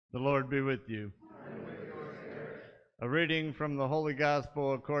The Lord be with you. And with your spirit. A reading from the Holy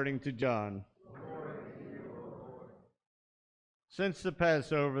Gospel according to John. Glory to you, O Lord. Since the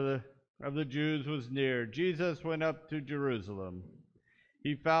Passover of the Jews was near, Jesus went up to Jerusalem.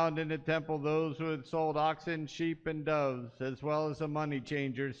 He found in the temple those who had sold oxen, sheep, and doves, as well as a money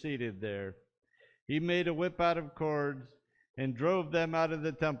changer seated there. He made a whip out of cords and drove them out of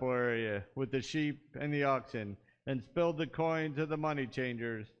the temple area with the sheep and the oxen, and spilled the coins of the money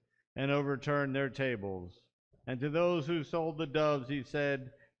changers and overturned their tables. And to those who sold the doves he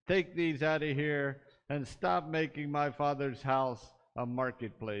said, "Take these out of here and stop making my Father's house a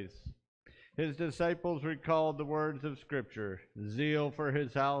marketplace." His disciples recalled the words of Scripture, "Zeal for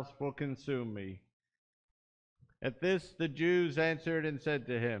his house will consume me." At this the Jews answered and said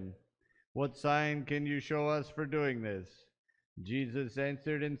to him, "What sign can you show us for doing this?" Jesus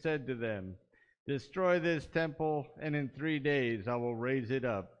answered and said to them, "Destroy this temple, and in 3 days I will raise it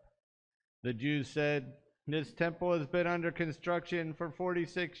up." The Jews said, "This temple has been under construction for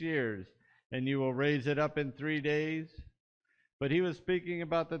 46 years, and you will raise it up in 3 days?" But he was speaking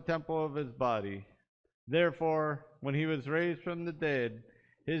about the temple of his body. Therefore, when he was raised from the dead,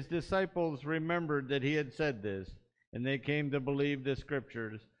 his disciples remembered that he had said this, and they came to believe the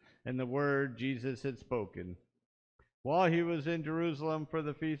Scriptures and the word Jesus had spoken. While he was in Jerusalem for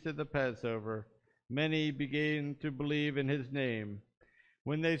the feast of the Passover, many began to believe in his name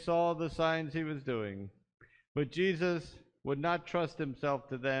when they saw the signs he was doing. But Jesus would not trust himself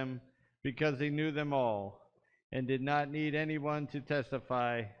to them because he knew them all and did not need anyone to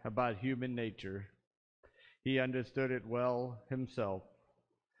testify about human nature. He understood it well himself.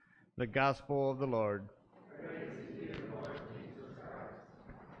 The Gospel of the Lord. Praise to you, Lord Jesus Christ.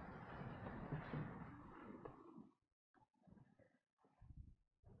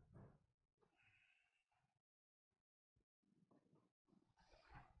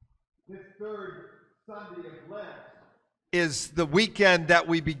 This third Sunday of Lent is the weekend that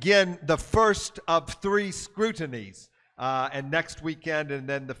we begin the first of 3 scrutinies, and next weekend, and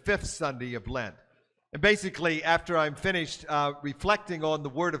then the 5th Sunday of Lent. And basically, after I'm finished reflecting on the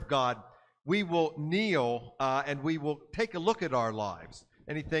Word of God, we will kneel and we will take a look at our lives.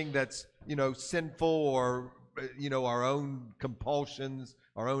 Anything that's, sinful, or, our own compulsions,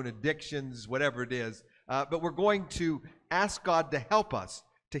 our own addictions, whatever it is. But we're going to ask God to help us,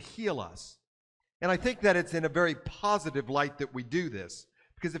 to heal us. And I think that it's in a very positive light that we do this.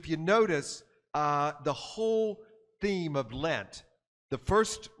 Because if you notice, the whole theme of Lent, the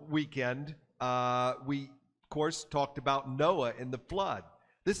first weekend, we, of course, talked about Noah and the flood.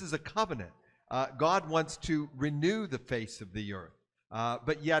 This is a covenant. God wants to renew the face of the earth.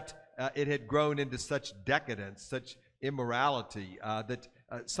 But yet, it had grown into such decadence, such immorality, that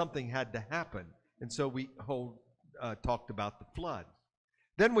something had to happen. And so we talked about the flood.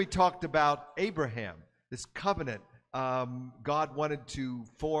 Then we talked about Abraham, this covenant God wanted to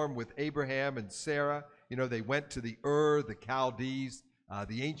form with Abraham and Sarah. They went to the the Chaldees,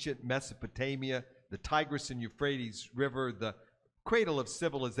 the ancient Mesopotamia, the Tigris and Euphrates River, the cradle of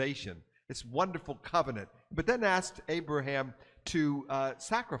civilization, this wonderful covenant. But then asked Abraham to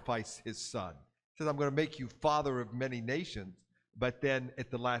sacrifice his son. He says, "I'm going to make you father of many nations." But then at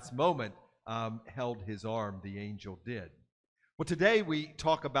the last moment, held his arm, the angel did. Well, today we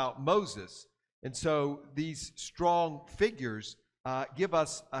talk about Moses. And so these strong figures give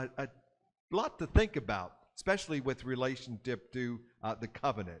us a lot to think about, especially with relationship to the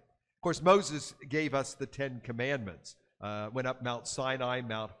covenant. Of course, Moses gave us the 10 Commandments, went up Mount Sinai,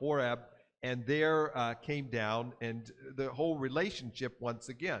 Mount Horeb, and there came down, and the whole relationship once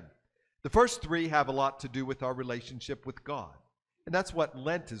again. The first 3 have a lot to do with our relationship with God. And that's what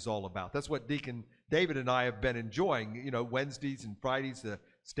Lent is all about. That's what Deacon David and I have been enjoying, Wednesdays and Fridays, the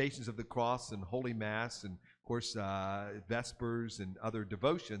Stations of the Cross and Holy Mass, and of course, Vespers and other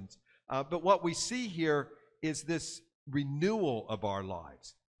devotions. But what we see here is this renewal of our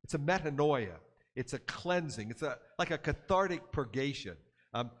lives. It's a metanoia. It's a cleansing. It's like a cathartic purgation.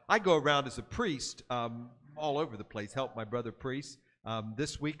 I go around as a priest all over the place, help my brother priests.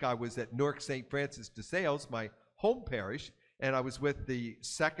 This week I was at Newark St. Francis de Sales, my home parish, and I was with the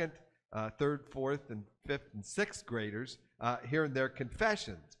 2nd, 3rd, 4th, and 5th, and 6th graders hearing their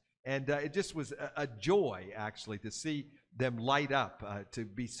confessions. And it just was a joy, actually, to see them light up, to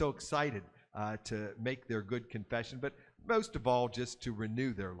be so excited to make their good confession, but most of all, just to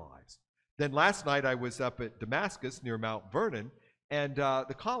renew their lives. Then last night I was up at Damascus near Mount Vernon, and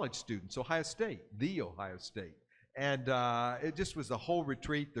the college students, Ohio State. And it just was a whole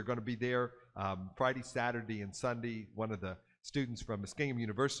retreat. They're going to be there Friday, Saturday, and Sunday. One of the students from Muskingum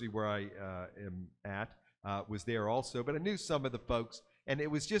University, where I am at, was there also. But I knew some of the folks, And it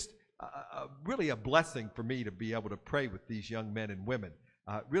was just really a blessing for me to be able to pray with these young men and women,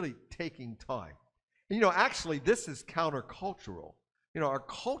 really taking time. And, actually, this is countercultural. Our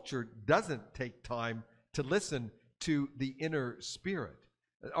culture doesn't take time to listen to the inner spirit.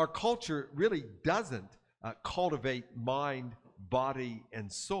 Our culture really doesn't cultivate mind, body,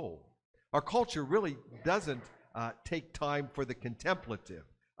 and soul. Our culture really doesn't take time for the contemplative,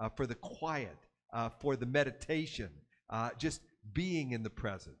 for the quiet, for the meditation, just being in the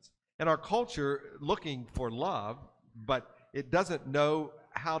presence. And our culture looking for love, but it doesn't know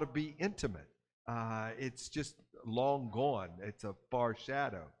how to be intimate. It's just long gone. It's a far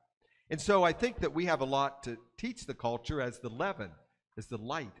shadow. And so I think that we have a lot to teach the culture as the leaven, as the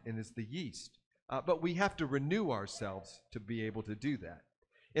light, and as the yeast. But we have to renew ourselves to be able to do that.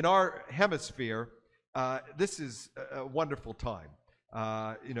 In our hemisphere, this is a wonderful time.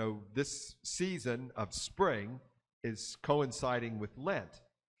 This season of spring is coinciding with Lent.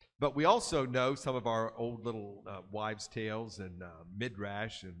 But we also know some of our old little wives' tales and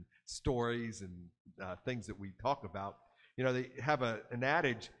midrash and stories and things that we talk about. They have an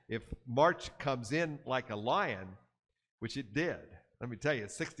adage, if March comes in like a lion, which it did. Let me tell you,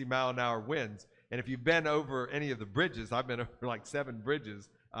 60-mile-an-hour winds. And if you've been over any of the bridges, I've been over like 7 bridges,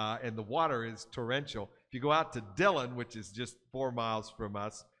 and the water is torrential. If you go out to Dillon, which is just 4 miles from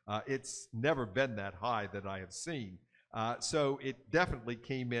us, it's never been that high that I have seen. So it definitely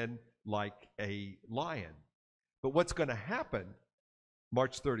came in like a lion. But what's going to happen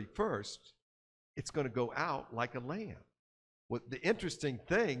March 31st, it's going to go out like a lamb. What the interesting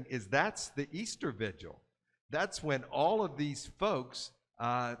thing is that's the Easter Vigil. That's when all of these folks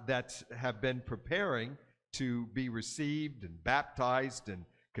that have been preparing to be received and baptized and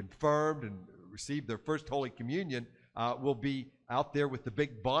confirmed and receive their first Holy Communion will be out there with the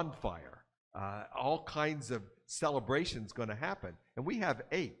big bonfire. All kinds of celebrations going to happen. And we have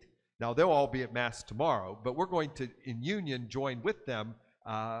 8. Now, they'll all be at Mass tomorrow, but we're going to, in union, join with them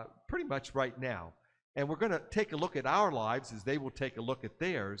pretty much right now. And we're going to take a look at our lives as they will take a look at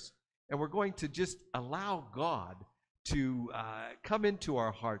theirs. And we're going to just allow God to come into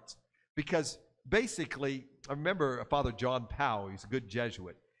our hearts. Because basically, I remember Father John Powell, he's a good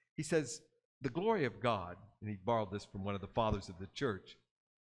Jesuit. He says, the glory of God, and he borrowed this from one of the fathers of the church,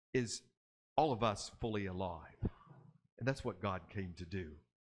 is all of us fully alive. And that's what God came to do.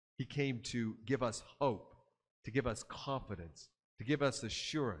 He came to give us hope, to give us confidence, to give us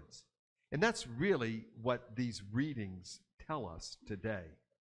assurance. And that's really what these readings tell us today.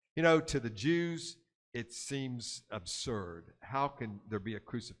 To the Jews, it seems absurd. How can there be a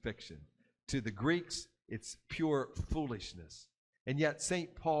crucifixion? To the Greeks, it's pure foolishness. And yet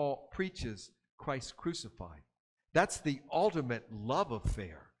St. Paul preaches Christ crucified. That's the ultimate love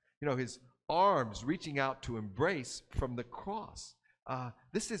affair. His arms reaching out to embrace from the cross.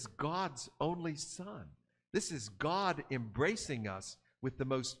 This is God's only Son. This is God embracing us with the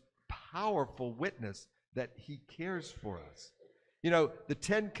most powerful witness that he cares for us. The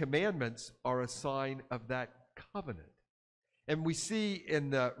 10 Commandments are a sign of that covenant. And we see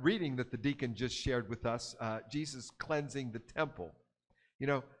in the reading that the deacon just shared with us, Jesus cleansing the temple.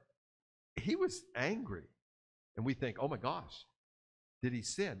 He was angry. And we think, oh my gosh, did he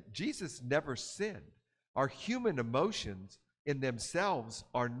sin? Jesus never sinned. Our human emotions in themselves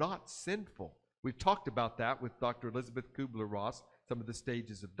are not sinful. We've talked about that with Dr. Elizabeth Kubler-Ross, some of the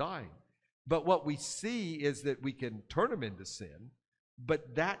stages of dying. But what we see is that we can turn them into sin,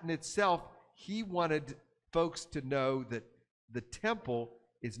 but that in itself, he wanted folks to know that the temple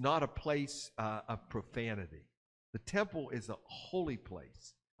is not a place of profanity. The temple is a holy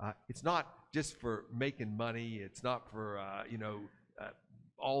place. It's not just for making money. It's not for,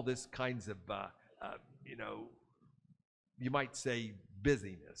 all this kinds of, you might say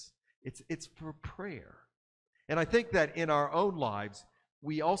busyness. It's for prayer. And I think that in our own lives,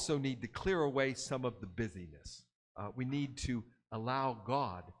 we also need to clear away some of the busyness. We need to allow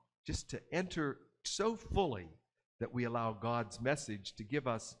God just to enter so fully that we allow God's message to give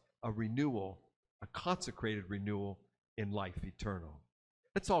us a renewal, a consecrated renewal in life eternal.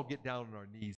 Let's all get down on our knees.